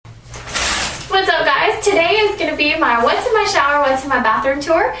guys, today is going to be my what's in my shower, what's in my bathroom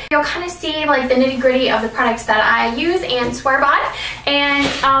tour. You'll kind of see like the nitty gritty of the products that I use and swear by. And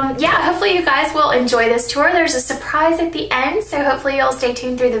yeah, hopefully you guys will enjoy this tour. There's a surprise at the end, so hopefully you'll stay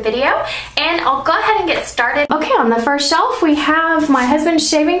tuned through the video. And I'll go ahead and get started. Okay, on the first shelf we have my husband's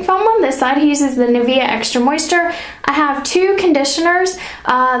shaving foam. On this side he uses the Nivea Extra Moisture. I have two conditioners.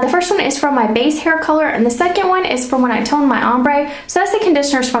 The first one is from my base hair color and the second one is from when I tone my ombre. So that's the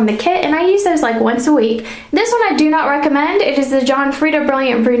conditioners from the kit, and I use those like once a week. This one I do not recommend. It is the John Frieda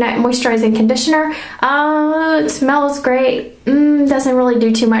Brilliant Brunette Moisturizing Conditioner. It smells great. Doesn't really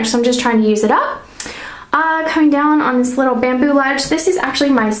do too much, so I'm just trying to use it up. Coming down on this little bamboo ledge, this is actually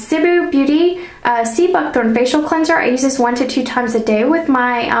my Sibu Beauty Sea Buckthorn Facial Cleanser. I use this 1 to 2 times a day with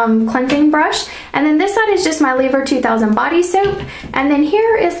my cleansing brush. And then this side is just my Lever 2000 body soap. And then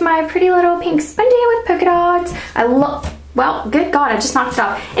here is my pretty little pink sponge with polka dots. I love... Well, good God, I just knocked it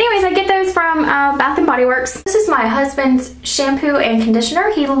off. Anyways, I get those from Bath & Body Works. This is my husband's shampoo and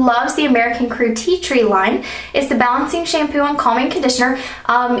conditioner. He loves the American Crew Tea Tree line. It's the balancing shampoo and calming conditioner.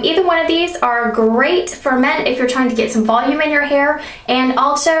 Either one of these are great for men if you're trying to get some volume in your hair. And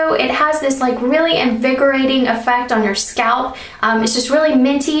also, it has this like really invigorating effect on your scalp. It's just really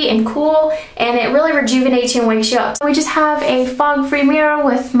minty and cool, and it really rejuvenates you and wakes you up. So we just have a fog-free mirror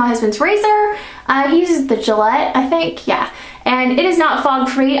with my husband's razor. He uses the Gillette, I think, yeah. And it is not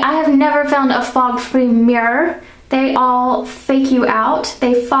fog-free. I have never found a fog-free mirror. They all fake you out.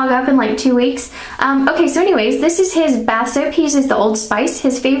 They fog up in like 2 weeks. Okay, so anyways, this is his bath soap. He uses the Old Spice.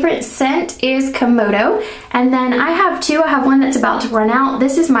 His favorite scent is Komodo. And then I have two. I have one that's about to run out.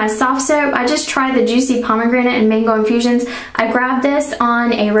 This is my soft soap. I just tried the Juicy Pomegranate and Mango Infusions. I grabbed this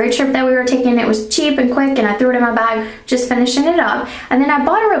on a road trip that we were taking. It was cheap and quick, and I threw it in my bag, just finishing it up. And then I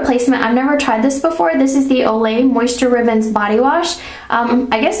bought a replacement. I've never tried this before. This is the Olay Moisture Ribbons Body Wash.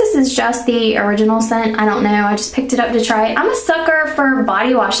 I guess this is just the original scent. I don't know. I just picked it up to try it. I'm a sucker for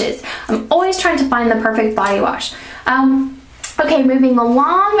body washes. I'm always trying to find the perfect body wash. Okay, moving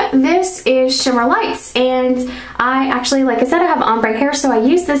along, this is Shimmer Lights, and I actually, like I said, I have ombre hair, so I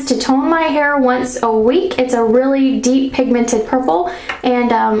use this to tone my hair once a week. It's a really deep pigmented purple,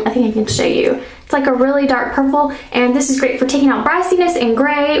 and I think I can show you. It's like a really dark purple, and this is great for taking out brassiness in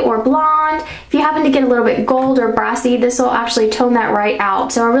gray or blonde. If you happen to get a little bit gold or brassy, this will actually tone that right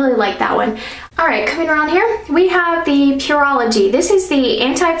out, so I really like that one. Alright, coming around here, we have the Pureology. This is the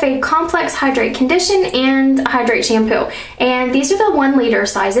Anti-Fade Complex Hydrate Condition and Hydrate Shampoo. And these are the 1 liter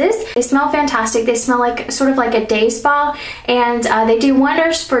sizes. They smell fantastic. They smell like sort of like a day spa, and they do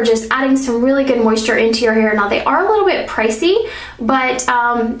wonders for just adding some really good moisture into your hair. Now, they are a little bit pricey, but,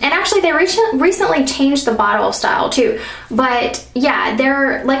 and actually they recently changed the bottle style too. But yeah,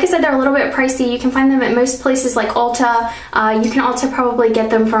 they're, like I said, they're a little bit pricey. You can find them at most places like Ulta. You can also probably get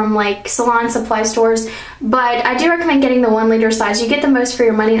them from like salon supply stores, but I do recommend getting the 1 liter size. You get the most for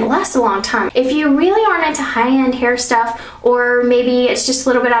your money and it lasts a long time. If you really aren't into high-end hair stuff, or maybe it's just a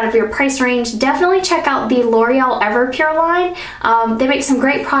little bit out of your price range, definitely check out the L'Oreal Everpure line. They make some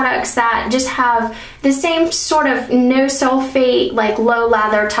great products that just have the same sort of no sulfate, like low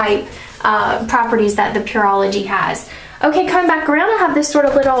lather type properties that the Pureology has. Okay, coming back around, I have this sort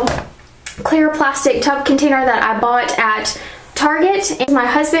of little clear plastic tub container that I bought at Target. And my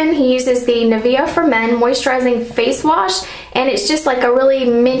husband, he uses the Nivea for Men Moisturizing Face Wash, and it's just like a really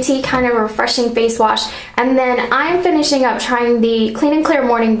minty kind of refreshing face wash. And then I'm finishing up trying the Clean and Clear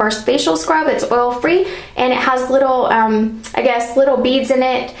Morning Burst Facial Scrub. It's oil free, and it has little, I guess, little beads in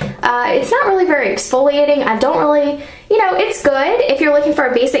it. It's not really very exfoliating. I don't really, you know, it's good if you're looking for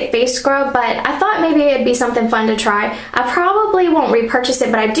a basic face scrub, but I thought maybe it'd be something fun to try. I probably won't repurchase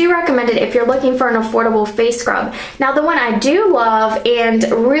it, but I do recommend it if you're looking for an affordable face scrub. Now, the one I do love and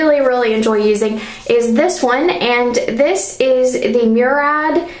really enjoy using is this one, and this is the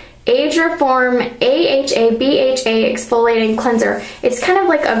Murad Age Reform AHA BHA Exfoliating Cleanser. It's kind of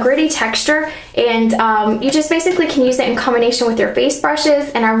like a gritty texture, and you just basically can use it in combination with your face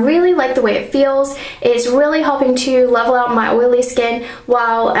brushes, and I really like the way it feels. It's really helping to level out my oily skin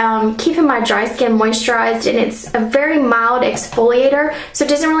while keeping my dry skin moisturized, and it's a very mild exfoliator, so it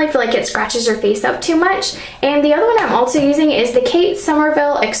doesn't really feel like it scratches your face up too much. And the other one I'm also using is the Kate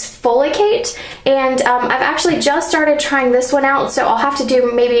Somerville Exfoliate, and I've actually just started trying this one out, so I'll have to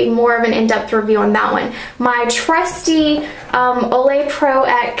do maybe more of an in-depth review on that one. My trusty Olay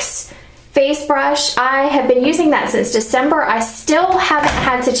ProX face brush, I have been using that since December. I still haven't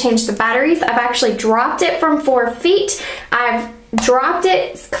had to change the batteries. I've actually dropped it from 4 feet. I've dropped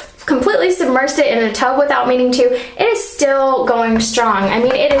it, completely submersed it in a tub without meaning to. It is still going strong. I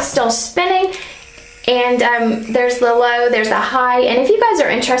mean, it is still spinning. And there's the low, there's the high, and if you guys are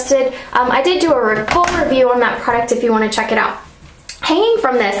interested, I did do a full review on that product if you want to check it out. Hanging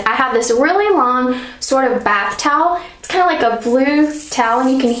from this, I have this really long sort of bath towel. It's kind of like a blue towel,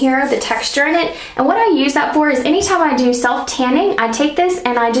 and you can hear the texture in it. And what I use that for is anytime I do self-tanning, I take this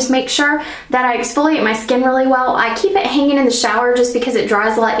and I just make sure that I exfoliate my skin really well. I keep it hanging in the shower just because it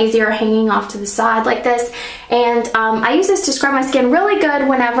dries a lot easier hanging off to the side like this. And I use this to scrub my skin really good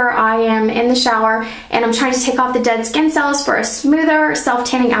whenever I am in the shower and I'm trying to take off the dead skin cells for a smoother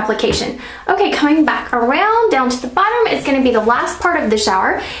self-tanning application. Okay, coming back around down to the bottom, it's going to be the last part of the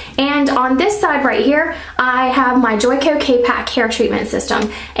shower. And on this side right here, I have my Joico K-Pack hair treatment system.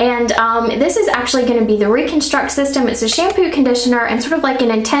 And this is actually going to be the Reconstruct system. It's a shampoo, conditioner, and sort of like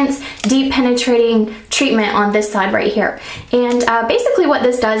an intense, deep penetrating treatment on this side right here. And basically what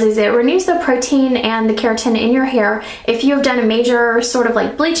this does is it renews the protein and the keratin in your hair. If you have done a major sort of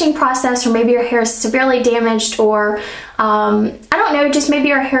like bleaching process, or maybe your hair is severely damaged, or I don't know, just maybe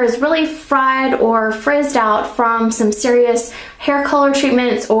your hair is really fried or frizzed out from some serious hair color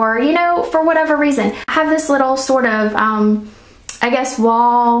treatments, or, you know, for whatever reason. I have this little sort of, I guess,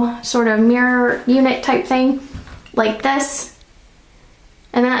 wall sort of mirror unit type thing like this.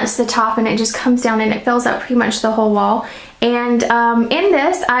 And then that's the top, and it just comes down and it fills up pretty much the whole wall. And in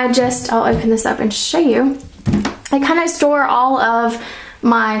this, I'll open this up and show you. I kind of store all of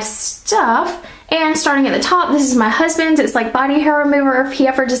my stuff. And starting at the top, this is my husband's. It's like body hair remover. If he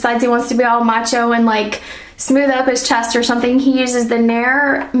ever decides he wants to be all macho and like smooth up his chest or something, he uses the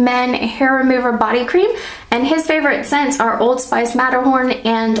Nair Men Hair Remover Body Cream. And his favorite scents are Old Spice Matterhorn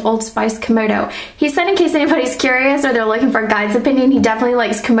and Old Spice Komodo. He said, in case anybody's curious or they're looking for a guy's opinion, he definitely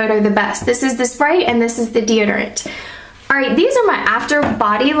likes Komodo the best. This is the spray and this is the deodorant. Alright, these are my after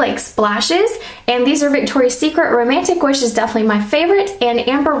body like splashes, and these are Victoria's Secret. Romantic Wish is definitely my favorite, and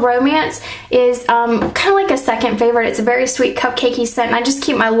Amber Romance is kind of like a second favorite. It's a very sweet cupcakey scent, and I just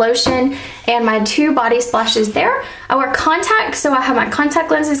keep my lotion and my 2 body splashes there. I wear contacts, so I have my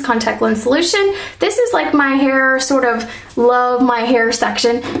contact lenses, contact lens solution. This is like my hair, sort of love my hair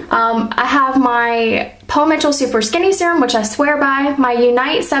section. I have my Paul Mitchell Super Skinny Serum, which I swear by, my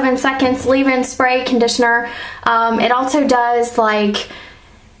Unite 7 Seconds Leave-In Spray Conditioner. It also does like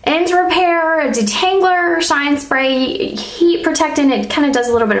ends repair, a detangler, shine spray, heat protectant. It kind of does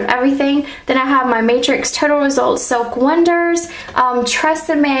a little bit of everything. Then I have my Matrix Total Results Silk Wonders,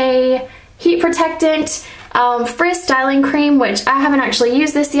 Tresemme heat protectant, Frizz styling cream, which I haven't actually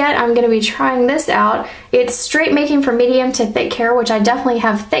used this yet. I'm going to be trying this out. It's straight making for medium to thick hair, which I definitely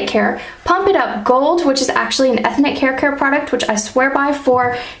have thick hair. Pump It Up Gold, which is actually an ethnic hair care product, which I swear by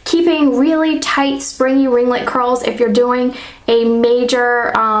for keeping really tight, springy ringlet curls if you're doing a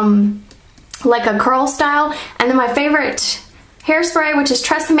major, like a curl style. And then my favorite hairspray, which is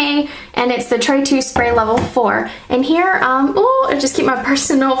Tresemme, and it's the Tray 2 Spray Level 4. And here, I just keep my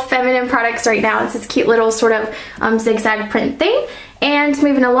personal feminine products right now. It's this cute little sort of zigzag print thing. And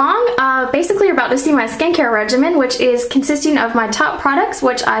moving along, basically you're about to see my skincare regimen, which is consisting of my top products,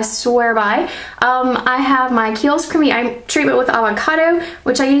 which I swear by. I have my Kiehl's Creamy Eye Treatment with Avocado,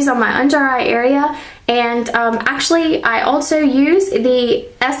 which I use on my under eye area. And actually, I also use the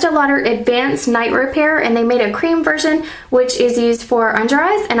Estee Lauder Advanced Night Repair, and they made a cream version, which is used for under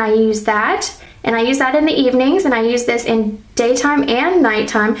eyes, and I use that. And I use that in the evenings, and I use this in daytime and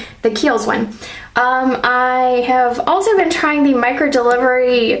nighttime, the Kiehl's one. I have also been trying the Micro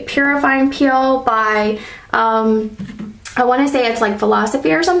Delivery Purifying Peel by, I want to say it's like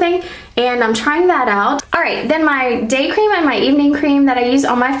Philosophy or something, and I'm trying that out. Alright, then my day cream and my evening cream that I use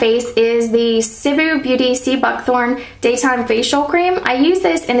on my face is the Sibu Beauty Sea Buckthorn Daytime Facial Cream. I use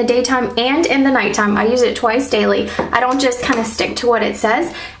this in the daytime and in the nighttime. I use it twice daily. I don't just kind of stick to what it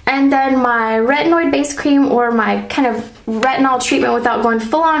says. And then my retinoid base cream, or my kind of retinol treatment without going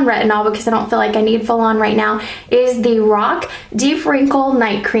full-on retinol, because I don't feel like I need full-on right now, is the Rock Deep Wrinkle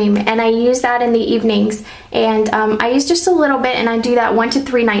Night Cream, and I use that in the evenings. And I use just a little bit, and I do that 1 to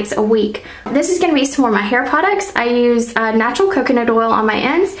 3 nights a week. This is going to be some more of my hair products. I use natural coconut oil on my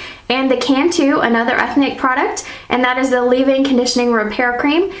ends, and the Cantu, another ethnic product, and that is the leave-in conditioning repair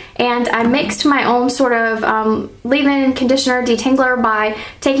cream. And I mixed my own sort of leave-in conditioner detangler by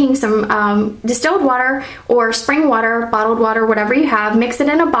taking some distilled water or spring water, bottled water, whatever you have, mix it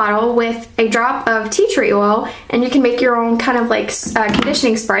in a bottle with a drop of tea tree oil, and you can make your own kind of like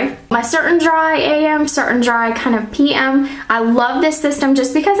conditioning spray. My Certain Dry AM, Certain Dry kind of PM. I love this system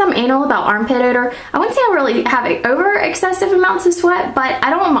just because I'm anal about armpit odor. I wouldn't say I really have over excessive amounts of sweat, but I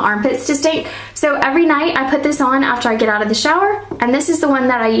don't want my armpit armpits to stink. So every night I put this on after I get out of the shower, and this is the one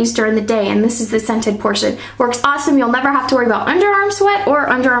that I use during the day, and this is the scented portion. Works awesome. You'll never have to worry about underarm sweat or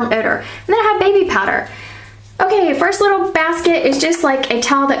underarm odor. And then I have baby powder. Okay, first little basket is just like a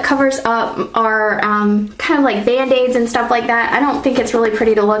towel that covers up our kind of like band-aids and stuff like that. I don't think it's really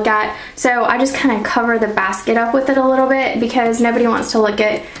pretty to look at, so I just kind of cover the basket up with it a little bit because nobody wants to look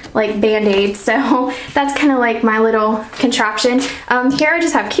at like band-aids. So that's kind of like my little contraption. Here I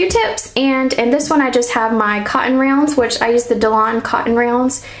just have Q-tips, and in this one I just have my cotton rounds, which I use the Delon cotton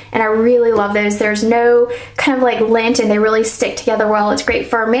rounds, and I really love those. There's no kind of like lint, and they really stick together well. It's great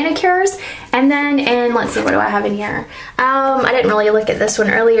for manicures. And then let's see, what do I have in here? I didn't really look at this one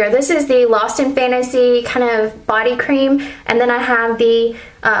earlier. This is the Lost in Fantasy kind of body cream, and then I have the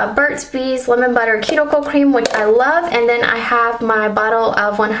Burt's Bees Lemon Butter Cuticle Cream, which I love, and then I have my bottle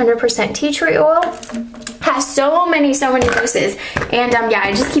of 100% tea tree oil. Has so many uses, and yeah,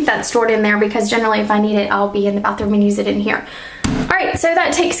 I just keep that stored in there because generally if I need it, I'll be in the bathroom and use it in here. Alright, so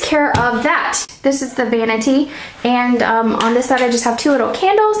that takes care of that. This is the vanity, and on this side I just have two little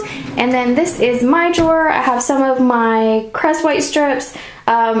candles, and then this is my drawer. I have some of my Crest White strips,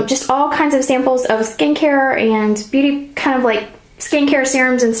 just all kinds of samples of skincare and beauty, kind of like skincare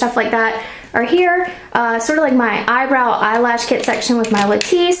serums and stuff like that are here. Sort of like my eyebrow eyelash kit section with my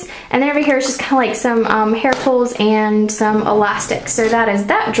Latisse, and then over here is just kind of like some hair tools and some elastics. So that is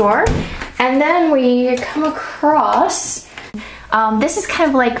that drawer. And then we come across, this is kind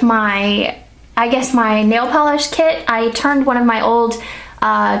of like my, I guess my nail polish kit. I turned one of my old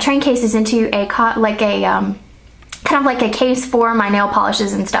train cases into a kind of like a case for my nail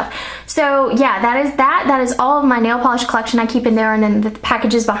polishes and stuff. So yeah, that is all of my nail polish collection I keep in there, and then the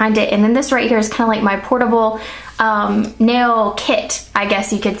packages behind it. And then this right here is kind of like my portable nail kit, I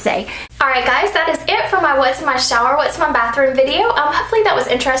guess you could say. Alright guys, that is it for my what's in my shower, what's in my bathroom video. Hopefully that was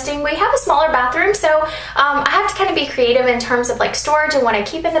interesting. We have a smaller bathroom, so I have to kind of be creative in terms of like storage and what I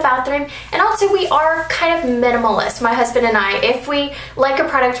keep in the bathroom. And also we are kind of minimalist, my husband and I. If we like a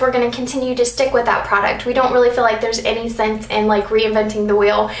product, we're going to continue to stick with that product. We don't really feel like there's any sense in like reinventing the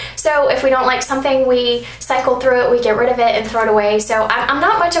wheel. So if we don't like something, we cycle through it, we get rid of it and throw it away. So I'm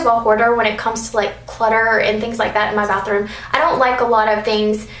not much of a hoarder when it comes to like clutter and things like that in my bathroom. I don't like a lot of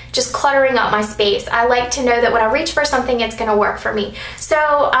things just cluttering up my space. I like to know that when I reach for something, it's gonna work for me.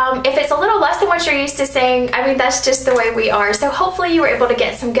 So if it's a little less than what you're used to saying, I mean, that's just the way we are. So hopefully you were able to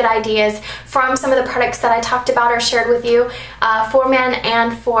get some good ideas from some of the products that I talked about or shared with you for men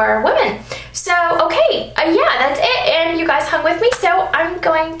and for women. So, okay, yeah, that's it. And you guys hung with me, so I'm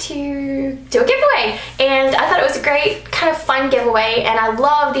going to do a giveaway. And I thought it was a great, kind of fun giveaway, and I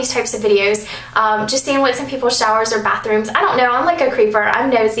love these types of videos. Just seeing what's in people's showers or bathrooms. I don't know, I'm like a creeper. I'm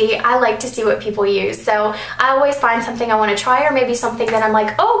nosy. I like to see what people use. So I always find something I want to try, or maybe something that I'm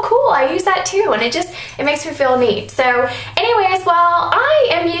like, oh, cool, I use that too. And it makes me feel neat. So anyways, while I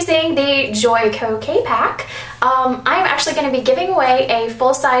am using the Joico K-Pack, I'm actually going to be giving away a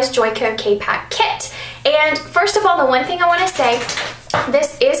full-size Joico K-Pack kit. And first of all, the one thing I want to say,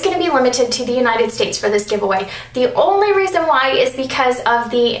 this is going to be limited to the United States for this giveaway. The only reason why is because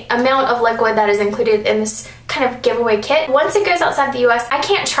of the amount of liquid that is included in this kind of giveaway kit. Once it goes outside the US, I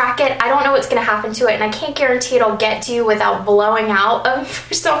can't track it. I don't know what's going to happen to it, and I can't guarantee it'll get to you without blowing out of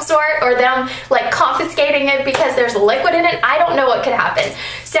some sort, or them like confiscating it because there's liquid in it. I don't know what could happen.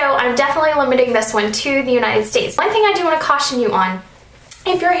 So I'm definitely limiting this one to the United States. One thing I do want to caution you on: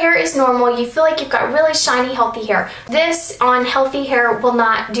 if your hair is normal, you feel like you've got really shiny, healthy hair, this on healthy hair will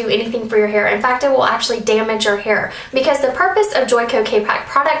not do anything for your hair. In fact, it will actually damage your hair, because the purpose of Joico K-Pack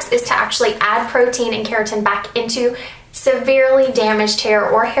products is to actually add protein and keratin back into severely damaged hair,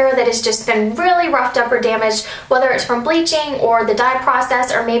 or hair that has just been really roughed up or damaged, whether it's from bleaching or the dye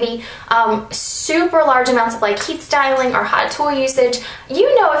process, or maybe super large amounts of like heat styling or hot tool usage.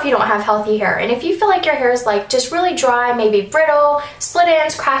 You know if you don't have healthy hair, and if you feel like your hair is like just really dry, maybe brittle, split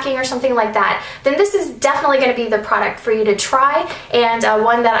ends, cracking, or something like that, then this is definitely going to be the product for you to try, and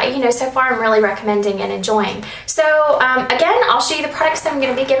one that I, so far I'm really recommending and enjoying. So again, I'll show you the products that I'm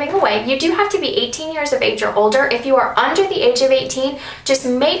going to be giving away. You do have to be 18 years of age or older. If you are under the age of 18, just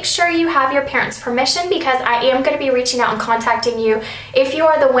make sure you have your parents' permission, because I am going to be reaching out and contacting you if you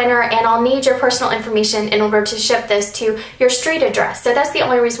are the winner, and I'll need your personal information in order to ship this to your street address. So that's the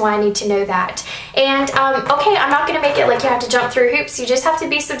only reason why I need to know that. And okay, I'm not going to make it like you have to jump through hoops. You just have to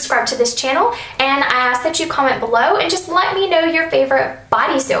be subscribed to this channel, and I ask that you comment below and just let me know your favorite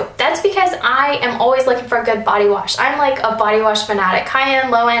body soap. That's because I am always looking for a good body wash. I'm like a body wash fanatic, high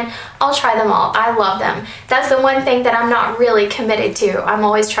end, low end. I'll try them all. I love them. That's the one thing that I'm not really committed to. I'm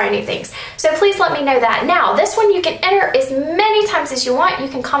always trying new things. So please let me know that. Now, this one you can enter as many times as you want. You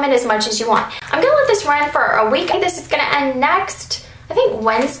can comment as much as you want. I'm gonna let this run for a week. This is gonna end next, I think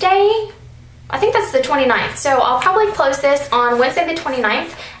Wednesday. I think that's the 29th. So I'll probably close this on Wednesday the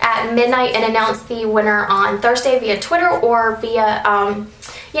 29th at midnight and announce the winner on Thursday via Twitter or via,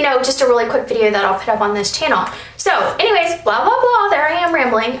 you know, just a really quick video that I'll put up on this channel. So anyways, blah, blah, blah, there I am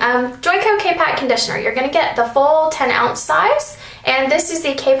rambling. Joico K-Pack Conditioner. You're gonna get the full 10-ounce size, and this is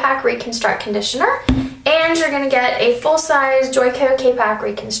the K-Pack Reconstruct Conditioner. And you're gonna get a full-size Joico K-Pack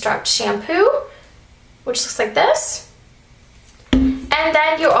Reconstruct Shampoo, which looks like this. And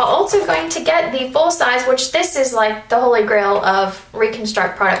then you are also going to get the full size, which this is like the holy grail of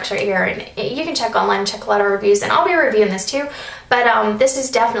Reconstruct products right here. And you can check online, check a lot of reviews, and I'll be reviewing this too. But this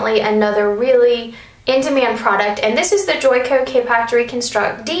is definitely another really in-demand product. And this is the Joico K-Pack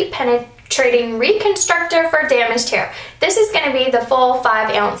Reconstruct Deep Penetrating Reconstructor for Damaged Hair. This is going to be the full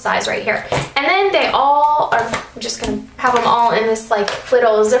 5-ounce size right here. And then they all are, I'm just going to have them all in this like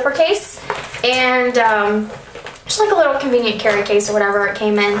little zipper case. And just like a little convenient carry case or whatever it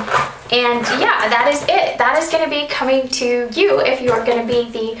came in. And yeah, that is it. That is going to be coming to you if you are going to be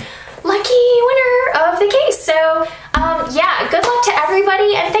the lucky winner of the case. So yeah, good luck to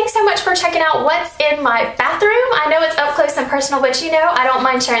everybody, and thanks so much for checking out what's in my bathroom. I know it's up close and personal, but you know I don't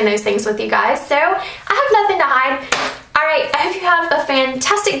mind sharing those things with you guys, so I have nothing to hide. Alright, I hope you have a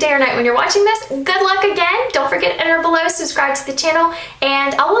fantastic day or night when you're watching this. Good luck again. Don't forget to enter below, subscribe to the channel,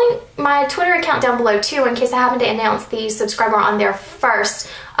 and I'll link my Twitter account down below too in case I happen to announce the subscriber on there first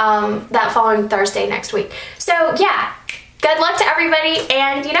that following Thursday next week. So yeah, good luck to everybody,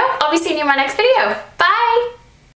 and you know, I'll be seeing you in my next video. Bye!